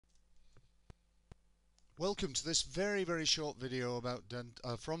Welcome to this very short video about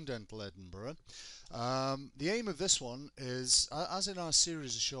from Dental Edinburgh. The aim of this one is, as in our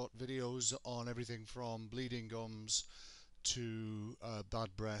series of short videos on everything from bleeding gums to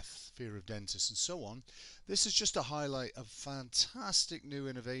bad breath, fear of dentists and so on, this is just a highlight of fantastic new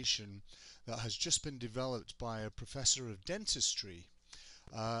innovation that has just been developed by a professor of dentistry,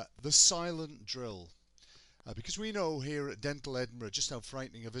 the silent drill. Because we know here at Dental Edinburgh just how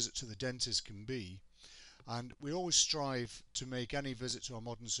frightening a visit to the dentist can be, and we always strive to make any visit to our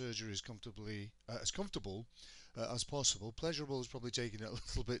modern surgery as comfortable as possible. Pleasurable is probably taking it a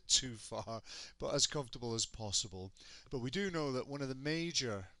little bit too far, but as comfortable as possible. But we do know that one of the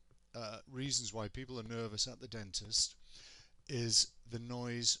major reasons why people are nervous at the dentist is the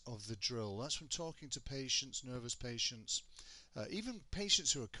noise of the drill. That's from talking to patients, nervous patients, even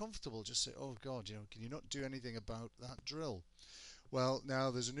patients who are comfortable just say, oh God, can you not do anything about that drill? Well,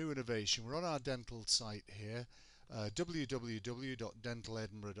 now there's a new innovation. We're on our dental site here,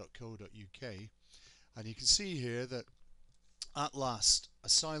 www.dentaledinburgh.co.uk, and you can see here that at last a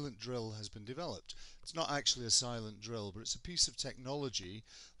silent drill has been developed. It's not actually a silent drill, but it's a piece of technology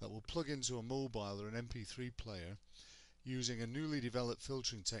that will plug into a mobile or an MP3 player using a newly developed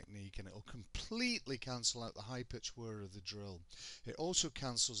filtering technique, and it will completely cancel out the high-pitched whir of the drill. It also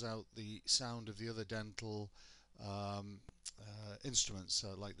cancels out the sound of the other dental instruments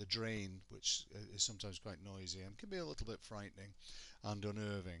like the drain, which is sometimes quite noisy and can be a little bit frightening and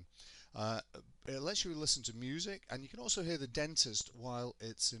unnerving. It lets you listen to music, and you can also hear the dentist while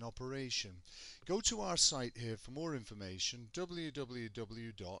it's in operation. Go to our site here for more information,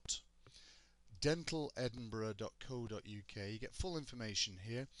 www.dentaledinburgh.co.uk. You get full information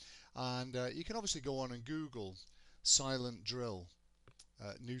here, and you can obviously go on and Google silent drill,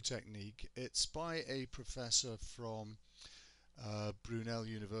 new technique. It's by a professor from Brunel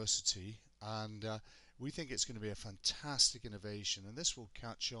University, and we think it's going to be a fantastic innovation, and this will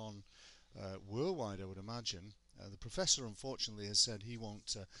catch on worldwide, I would imagine. The professor unfortunately has said he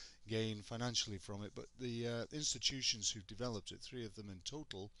won't gain financially from it, but the institutions who've developed it, 3 of them in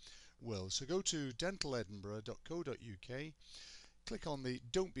total, will. So go to dentaledinburgh.co.uk, click on the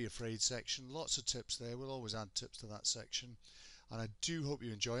Don't Be Afraid section. Lots of tips there. We'll always add tips to that section, and I do hope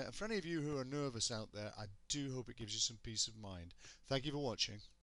you enjoy it. And for any of you who are nervous out there, I do hope it gives you some peace of mind. Thank you for watching.